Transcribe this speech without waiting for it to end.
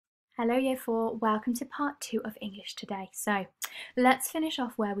Hello Year 4, welcome to part 2 of English today. So let's finish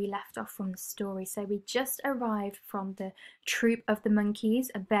off where we left off from the story. So we just arrived from the troop of the monkeys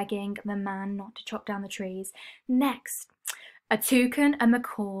begging the man not to chop down the trees. Next, a toucan, a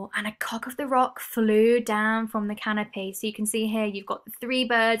macaw and a cock of the rock flew down from the canopy. So you can see here you've got the three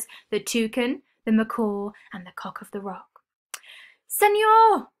birds, the toucan, the macaw and the cock of the rock.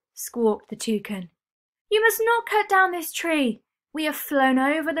 "Senor," squawked the toucan, "you must not cut down this tree. We have flown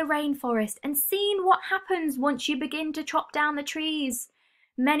over the rainforest and seen what happens once you begin to chop down the trees.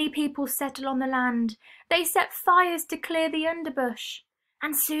 Many people settle on the land. They set fires to clear the underbush,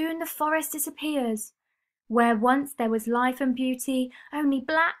 and soon the forest disappears. Where once there was life and beauty, only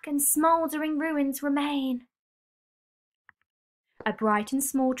black and smouldering ruins remain." A bright and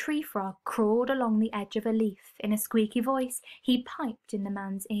small tree frog crawled along the edge of a leaf. In a squeaky voice, he piped in the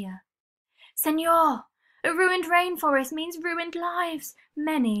man's ear. "Senor, a ruined rainforest means ruined lives,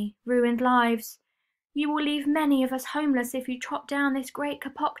 many ruined lives. You will leave many of us homeless if you chop down this great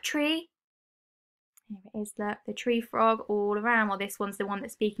kapok tree." Here it is, look, the tree frog all around. Well, this one's the one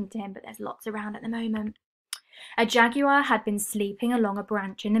that's speaking to him, but there's lots around at the moment. A jaguar had been sleeping along a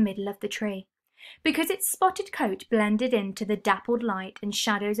branch in the middle of the tree. Because its spotted coat blended into the dappled light and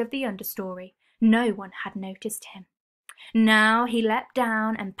shadows of the understory, no one had noticed him. Now he leapt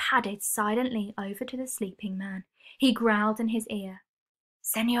down and padded silently over to the sleeping man. He growled in his ear,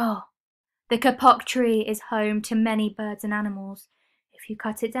 "Senor, the kapok tree is home to many birds and animals. If you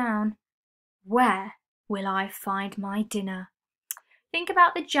cut it down, where will I find my dinner?" Think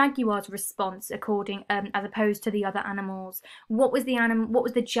about the jaguar's response as opposed to the other animals. What was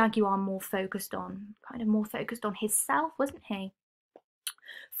the jaguar more focused on? Kind of more focused on himself, wasn't he?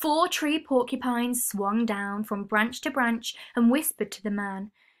 4 tree porcupines swung down from branch to branch and whispered to the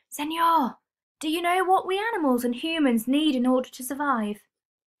man, "Senor, do you know what we animals and humans need in order to survive?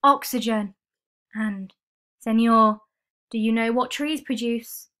 Oxygen." And, "Senor, do you know what trees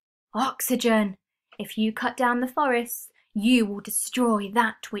produce? Oxygen. If you cut down the forests, you will destroy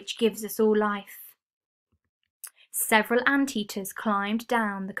that which gives us all life." Several anteaters climbed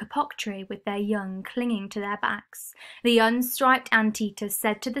down the kapok tree with their young clinging to their backs. The unstriped anteater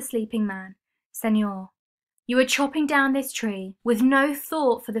said to the sleeping man, "Senor, you are chopping down this tree with no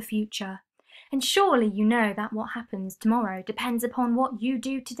thought for the future, and surely you know that what happens tomorrow depends upon what you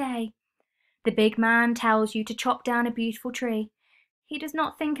do today. The big man tells you to chop down a beautiful tree. He does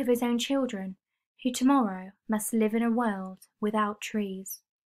not think of his own children, who tomorrow must live in a world without trees."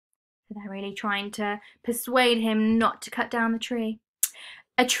 So they're really trying to persuade him not to cut down the tree.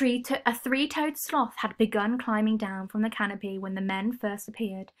 A three-toed sloth had begun climbing down from the canopy when the men first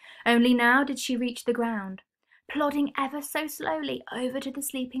appeared. Only now did she reach the ground. Plodding ever so slowly over to the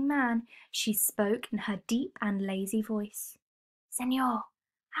sleeping man, she spoke in her deep and lazy voice. "Senor,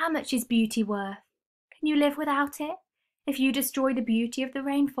 how much is beauty worth? Can you live without it? If you destroy the beauty of the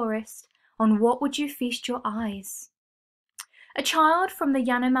rainforest, on what would you feast your eyes?" A child from the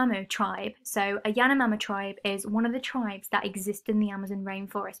Yanomamo tribe. So a Yanomamo tribe is one of the tribes that exist in the Amazon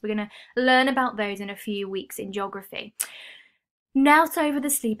rainforest. We're going to learn about those in a few weeks in geography. Knelt over the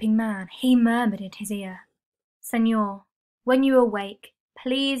sleeping man. He murmured in his ear, "Senor, when you awake,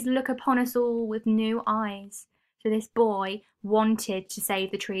 please look upon us all with new eyes." So this boy wanted to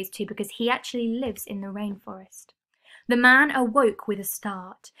save the trees too because he actually lives in the rainforest. The man awoke with a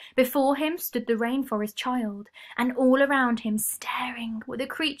start. Before him stood the rainforest child, and all around him, staring, were the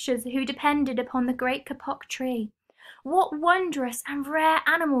creatures who depended upon the great kapok tree. What wondrous and rare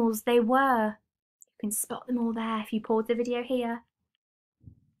animals they were! You can spot them all there if you pause the video here.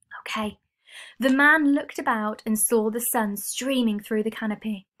 Okay, the man looked about and saw the sun streaming through the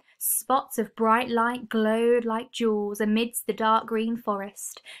canopy. Spots of bright light glowed like jewels amidst the dark green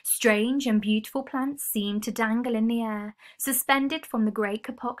forest. Strange and beautiful plants seemed to dangle in the air, suspended from the great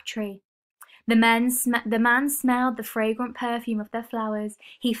kapok tree. The man smelled the fragrant perfume of their flowers.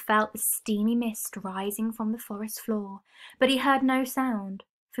 He felt the steamy mist rising from the forest floor, but he heard no sound,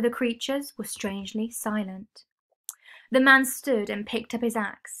 for the creatures were strangely silent. The man stood and picked up his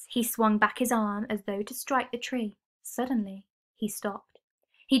axe. He swung back his arm as though to strike the tree. Suddenly, he stopped.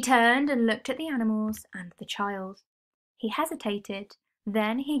 He turned and looked at the animals and the child. He hesitated,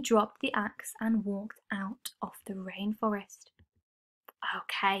 then he dropped the axe and walked out of the rainforest.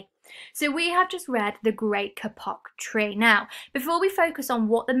 Okay, so we have just read The Great Kapok Tree. Now, before we focus on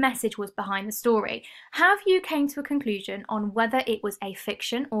what the message was behind the story, have you came to a conclusion on whether it was a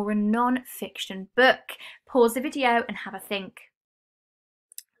fiction or a non-fiction book? Pause the video and have a think.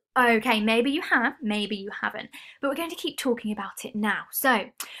 Okay, maybe you have, maybe you haven't, but we're going to keep talking about it now. So,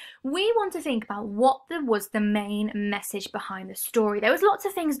 we want to think about what was the main message behind the story. There was lots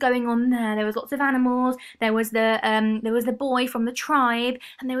of things going on there. There was lots of animals. There was the boy from the tribe,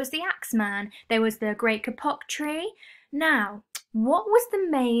 and there was the Axeman. There was the great kapok tree. Now, what was the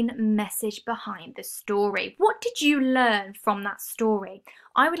main message behind the story? What did you learn from that story?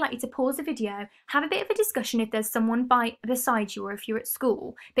 I would like you to pause the video, have a bit of a discussion if there's someone beside you or if you're at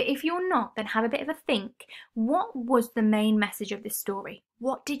school. But if you're not, then have a bit of a think. What was the main message of this story?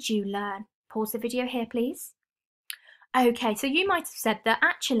 What did you learn? Pause the video here, please. Okay, so you might have said that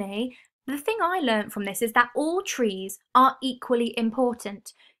actually, the thing I learned from this is that all trees are equally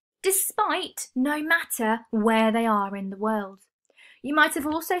important, despite no matter where they are in the world. You might have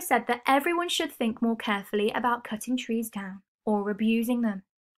also said that everyone should think more carefully about cutting trees down or abusing them.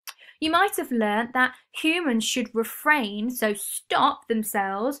 You might have learnt that humans should refrain, so stop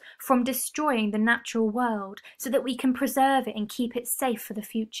themselves from destroying the natural world so that we can preserve it and keep it safe for the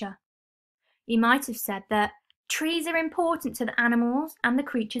future. You might have said that trees are important to the animals and the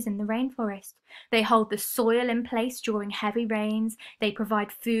creatures in the rainforest. They hold the soil in place during heavy rains, they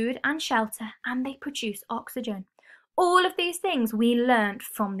provide food and shelter, and they produce oxygen. All of these things we learnt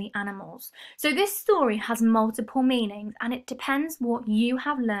from the animals. So this story has multiple meanings, and it depends what you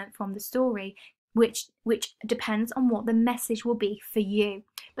have learnt from the story, which depends on what the message will be for you.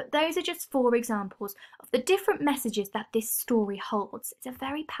 But those are just 4 examples of the different messages that this story holds. It's a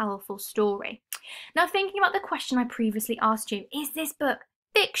very powerful story. Now, thinking about the question I previously asked you, is this book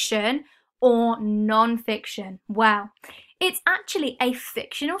fiction or non-fiction? Well, it's actually a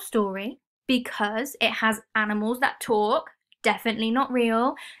fictional story, because it has animals that talk. Definitely not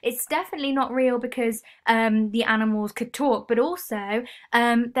real. It's definitely not real because the animals could talk, but also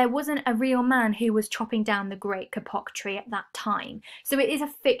there wasn't a real man who was chopping down the great kapok tree at that time. So it is a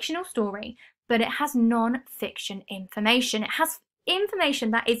fictional story, but it has non-fiction information. It has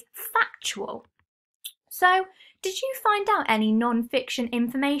information that is factual. So, did you find out any non-fiction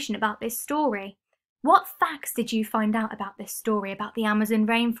information about this story? What facts did you find out about this story, about the Amazon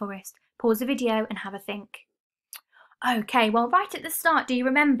rainforest? Pause the video and have a think. Okay, well, right at the start, do you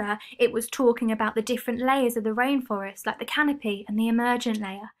remember it was talking about the different layers of the rainforest, like the canopy and the emergent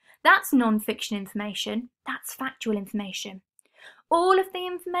layer? That's non-fiction information. That's factual information. All of the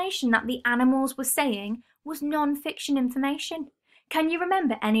information that the animals were saying was non-fiction information. Can you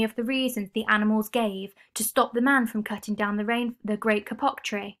remember any of the reasons the animals gave to stop the man from cutting down the great kapok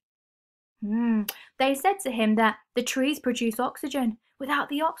tree? They said to him that the trees produce oxygen. Without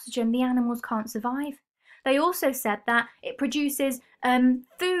the oxygen, the animals can't survive. They also said that it produces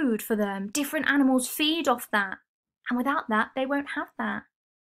food for them. Different animals feed off that. And without that, they won't have that.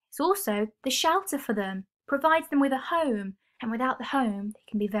 It's also the shelter for them, provides them with a home. And without the home, they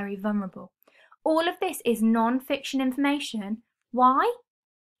can be very vulnerable. All of this is non-fiction information. Why?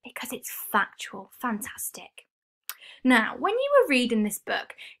 Because it's factual. Fantastic. Now, when you were reading this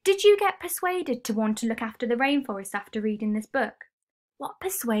book, did you get persuaded to want to look after the rainforest after reading this book? What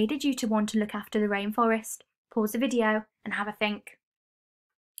persuaded you to want to look after the rainforest? Pause the video and have a think.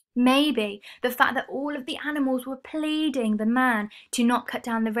 Maybe the fact that all of the animals were pleading the man to not cut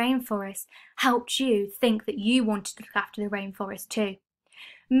down the rainforest helped you think that you wanted to look after the rainforest too.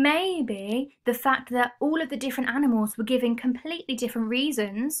 Maybe the fact that all of the different animals were giving completely different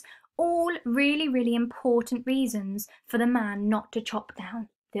reasons, all really, really important reasons for the man not to chop down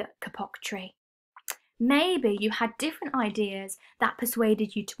the kapok tree. Maybe you had different ideas that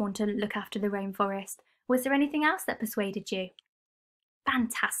persuaded you to want to look after the rainforest. Was there anything else that persuaded you?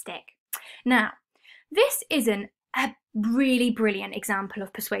 Fantastic. Now, this isn't a really brilliant example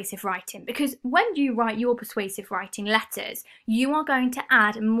of persuasive writing, because when you write your persuasive writing letters, you are going to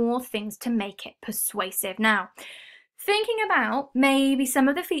add more things to make it persuasive. Now, thinking about maybe some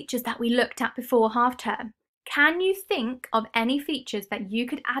of the features that we looked at before half term, can you think of any features that you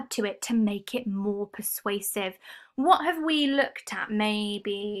could add to it to make it more persuasive? What have we looked at?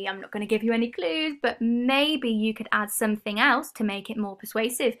 Maybe, I'm not going to give you any clues, but maybe you could add something else to make it more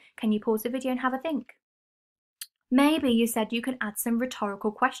persuasive. Can you pause the video and have a think? Maybe you said you could add some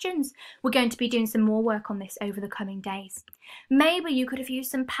rhetorical questions. We're going to be doing some more work on this over the coming days. Maybe you could have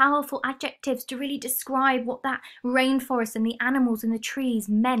used some powerful adjectives to really describe what that rainforest and the animals and the trees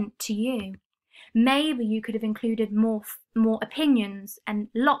meant to you. Maybe you could have included more opinions and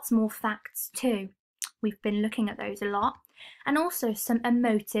lots more facts too. We've been looking at those a lot. And also some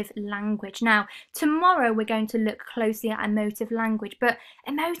emotive language. Now, tomorrow we're going to look closely at emotive language, but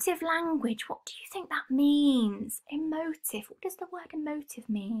emotive language, what do you think that means? Emotive, what does the word emotive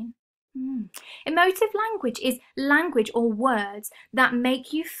mean? Emotive language is language or words that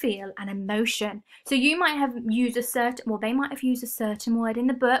make you feel an emotion. So you might have used they might have used a certain word in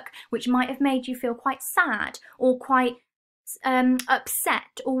the book which might have made you feel quite sad or quite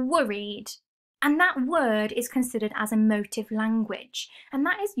upset or worried. And that word is considered as emotive language, and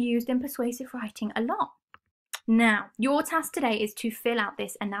that is used in persuasive writing a lot. Now, your task today is to fill out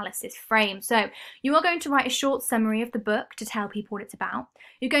this analysis frame. So you are going to write a short summary of the book to tell people what it's about.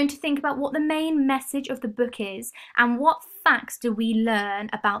 You're going to think about what the main message of the book is and what facts do we learn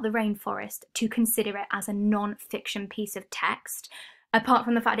about the rainforest to consider it as a non-fiction piece of text, apart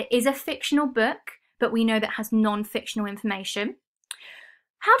from the fact it is a fictional book, but we know that it has non-fictional information.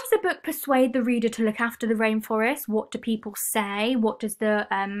 How does the book persuade the reader to look after the rainforest? What do people say? What do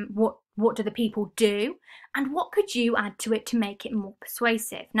the people do? And what could you add to it to make it more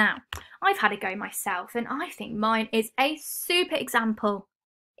persuasive? Now, I've had a go myself and I think mine is a super example.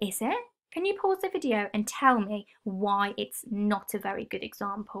 Is it? Can you pause the video and tell me why it's not a very good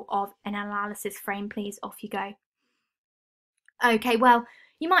example of an analysis frame, please? Off you go. Okay, well,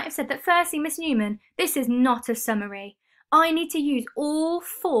 you might have said that firstly, Miss Newman, this is not a summary. I need to use all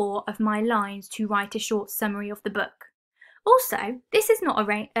 4 of my lines to write a short summary of the book. Also, this is not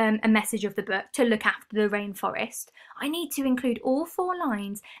a message of the book to look after the rainforest. I need to include all 4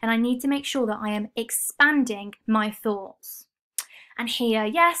 lines and I need to make sure that I am expanding my thoughts. And here,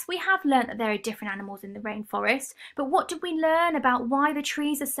 yes, we have learnt that there are different animals in the rainforest, but what did we learn about why the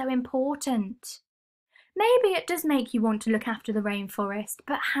trees are so important? Maybe it does make you want to look after the rainforest,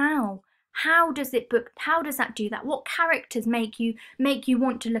 but how? How does that do that? What characters make you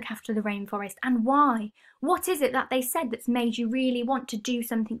want to look after the rainforest, and why? What is it that they said that's made you really want to do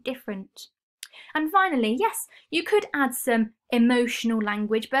something different? And finally, yes, you could add some emotional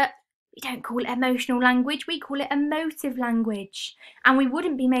language, but we don't call it emotional language, we call it emotive language. And we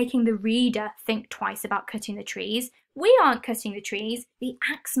wouldn't be making the reader think twice about cutting the trees. We aren't cutting the trees, the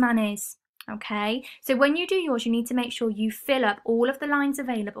axeman is. Okay, so when you do yours, you need to make sure you fill up all of the lines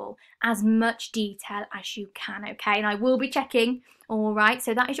available, as much detail as you can, okay? And I will be checking. All right,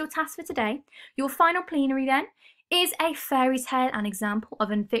 so that is your task for today. Your final plenary then is a fairy tale, an example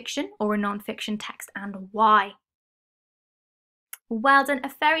of a fiction or a non-fiction text, and why. Well done. A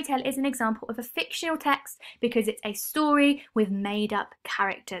fairy tale is an example of a fictional text because it's a story with made up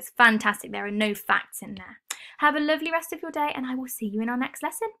characters. Fantastic, there are no facts in there. Have a lovely rest of your day and I will see you in our next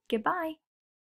lesson. Goodbye.